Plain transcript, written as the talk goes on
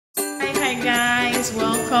guys,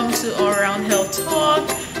 welcome to All Around Health Talk.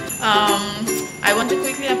 I want to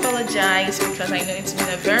quickly apologize because I know it's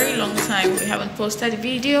been a very long time we haven't posted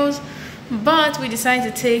videos, but we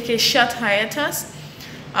decided to take a short hiatus.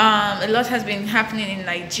 A lot has been happening in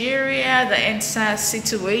Nigeria, the NSAS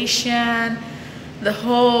situation, the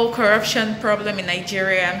whole corruption problem in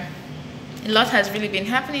Nigeria. A lot has really been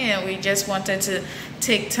happening, and we just wanted to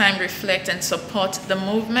take time, reflect, and support the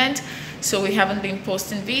movement. So we haven't been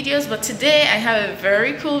posting videos, but today I have a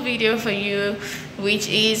very cool video for you, which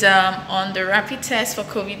is on the rapid test for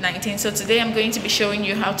COVID-19. So today I'm going to be showing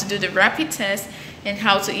you how to do the rapid test and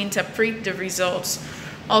how to interpret the results.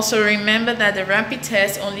 Also remember that the rapid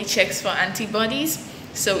test only checks for antibodies,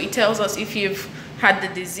 so it tells us if you've had the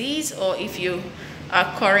disease or if you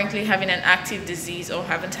are currently having an active disease or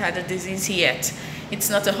haven't had the disease yet.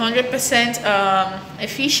 It's not 100%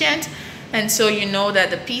 efficient, and so you know that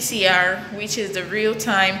the PCR, which is the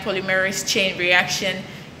real-time polymerase chain reaction,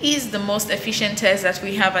 is the most efficient test that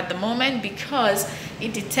we have at the moment because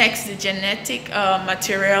it detects the genetic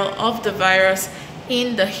material of the virus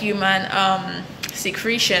in the human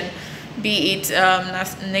secretion, be it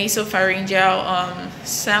nasopharyngeal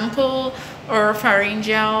sample or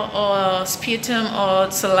pharyngeal or sputum or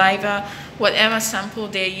saliva, whatever sample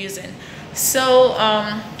they're using. So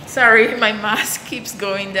sorry, my mask keeps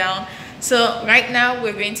going down. So right now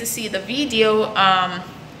we're going to see the video.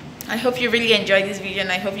 I hope you really enjoyed this video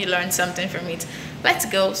and I hope you learned something from it. Let's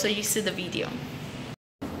go so you see the video.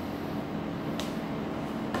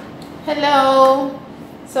 Hello.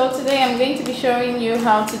 So today I'm going to be showing you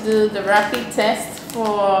how to do the rapid test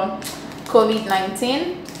for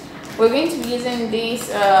COVID-19. We're going to be using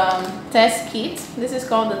this test kit. This is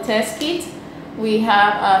called the test kit. We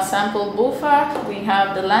have a sample buffer, we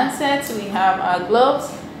have the lancets, we have our gloves,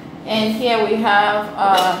 and here we have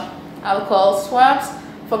alcohol swabs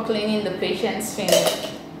for cleaning the patient's finger.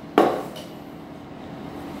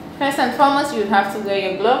 First and foremost, you have to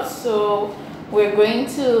wear your gloves, so we're going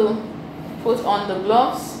to put on the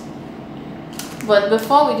gloves. But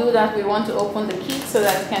before we do that, we want to open the kit so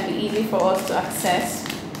that it can be easy for us to access.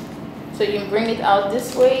 So you bring it out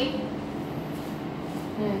this way,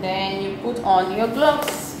 and then you put on your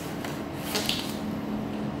gloves.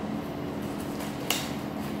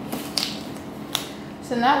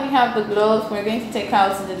 So now we have the gloves. We're going to take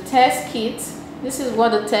out the test kit. This is what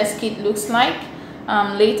the test kit looks like.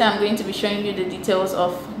 Later I'm going to be showing you the details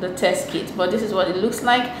of the test kit, but this is what it looks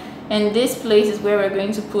like. And this place is where we're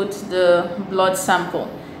going to put the blood sample,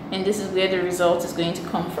 and this is where the result is going to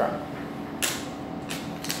come from.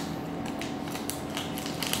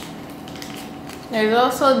 There's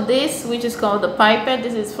also this, which is called the pipette.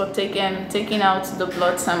 This is for taking out the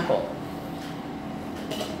blood sample.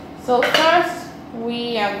 So first,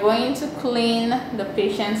 we are going to clean the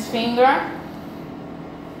patient's finger.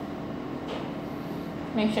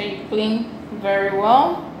 Make sure you clean very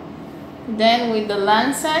well. Then with the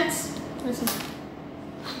lancet, this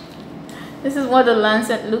is what the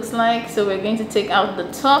lancet looks like. So we're going to take out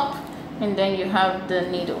the top, and then you have the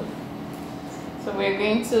needle. So we're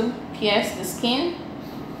going to pierce the skin.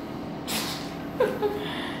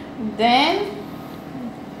 Then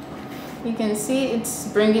you can see it's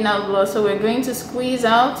bringing out blood, so we're going to squeeze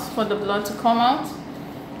out for the blood to come out,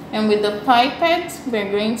 and with the pipette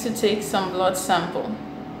we're going to take some blood sample.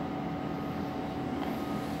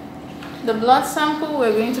 The blood sample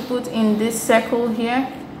we're going to put in this circle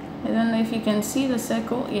here. I don't know if you can see the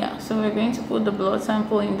circle. Yeah, so we're going to put the blood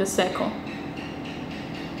sample in the circle.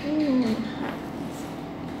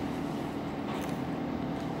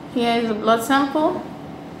 Here is the blood sample,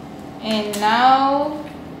 and now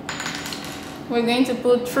we're going to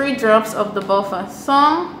put 3 drops of the buffer.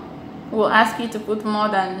 Some will ask you to put more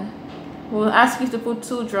than, will ask you to put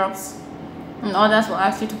 2 drops, and others will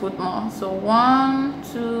ask you to put more. So 1,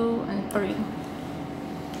 2, and 3.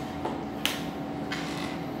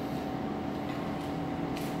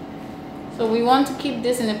 So we want to keep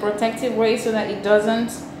this in a protective way so that it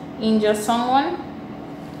doesn't injure someone.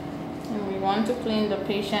 And we want to clean the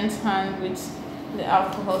patient's hand with the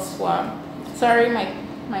alcohol swab. Sorry, my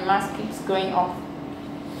mask keeps going off.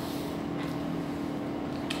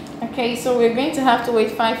 Okay, so we're going to have to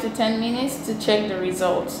wait 5 to 10 minutes to check the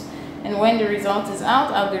results. And when the result is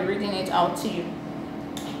out, I'll be reading it out to you.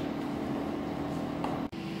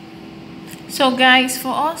 So guys,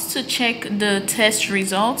 for us to check the test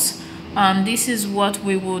results, this is what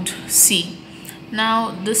we would see.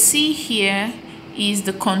 Now the C here is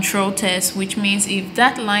the control test, which means if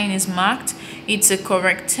that line is marked, it's a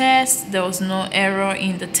correct test. There was no error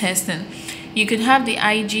in the testing. You could have the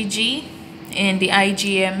IgG and the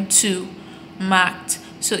IgM2 marked,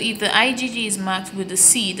 So if the IgG is marked with the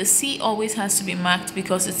C always has to be marked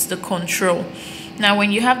because it's the control. Now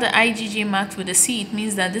when you have the IgG marked with the C, it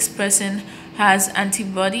means that this person has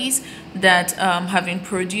antibodies that have been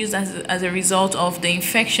produced as a result of the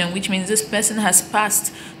infection, which means this person has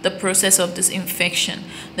passed the process of this infection.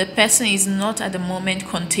 The person is not at the moment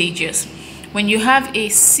contagious. When you have a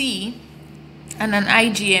C and an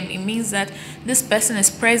IgM, it means that this person is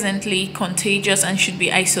presently contagious and should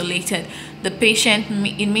be isolated.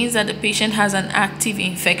 It means that the patient has an active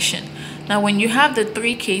infection. Now when you have the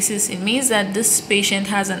three cases, it means that this patient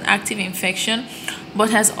has an active infection but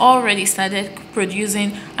has already started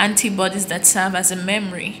producing antibodies that serve as a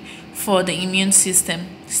memory for the immune system.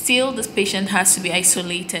 Still, this patient has to be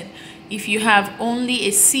isolated. If you have only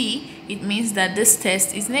a C, it means that this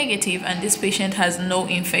test is negative and this patient has no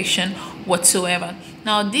infection whatsoever.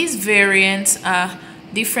 Now these variants are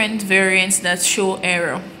different variants that show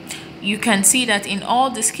error. You can see that in all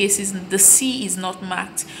these cases the C is not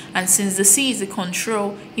marked, and since the C is a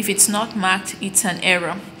control, if it's not marked, it's an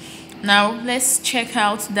error. Now let's check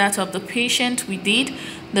out that of the patient we did.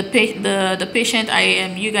 The patient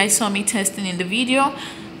you guys saw me testing in the video.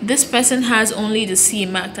 This person has only the C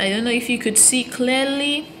marked. I don't know if you could see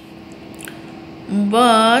clearly,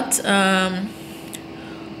 but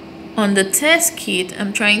on the test kit,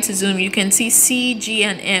 I'm trying to zoom, you can see C, G,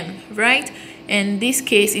 and M, right? In this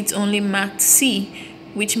case, it's only marked C,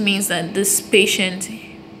 which means that this patient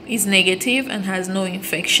is negative and has no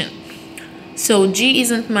infection. So G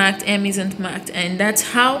isn't marked, M isn't marked, and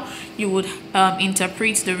that's how you would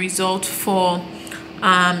interpret the result for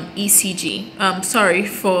rapid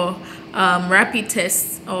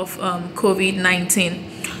tests of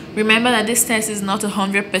COVID-19. Remember that this test is not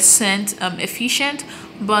 100% efficient,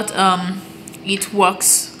 but it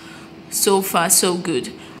works so far so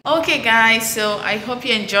good. Okay guys, so I hope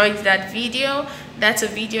you enjoyed that video. That's a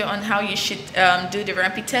video on how you should do the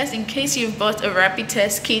rapid test. In case you've bought a rapid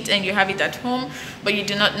test kit and you have it at home but you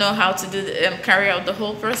do not know how to do carry out the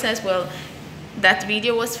whole process, well, that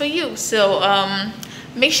video was for you. So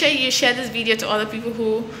make sure you share this video to other people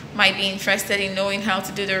who might be interested in knowing how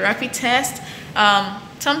to do the rapid test.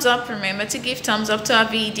 Thumbs up, remember to give thumbs up to our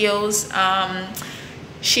videos.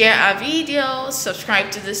 Share our videos,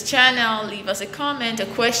 subscribe to this channel, leave us a comment, a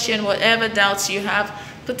question, whatever doubts you have,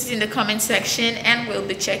 put it in the comment section and we'll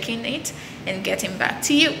be checking it and getting back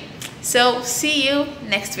to you. So see you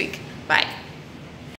next week. Bye.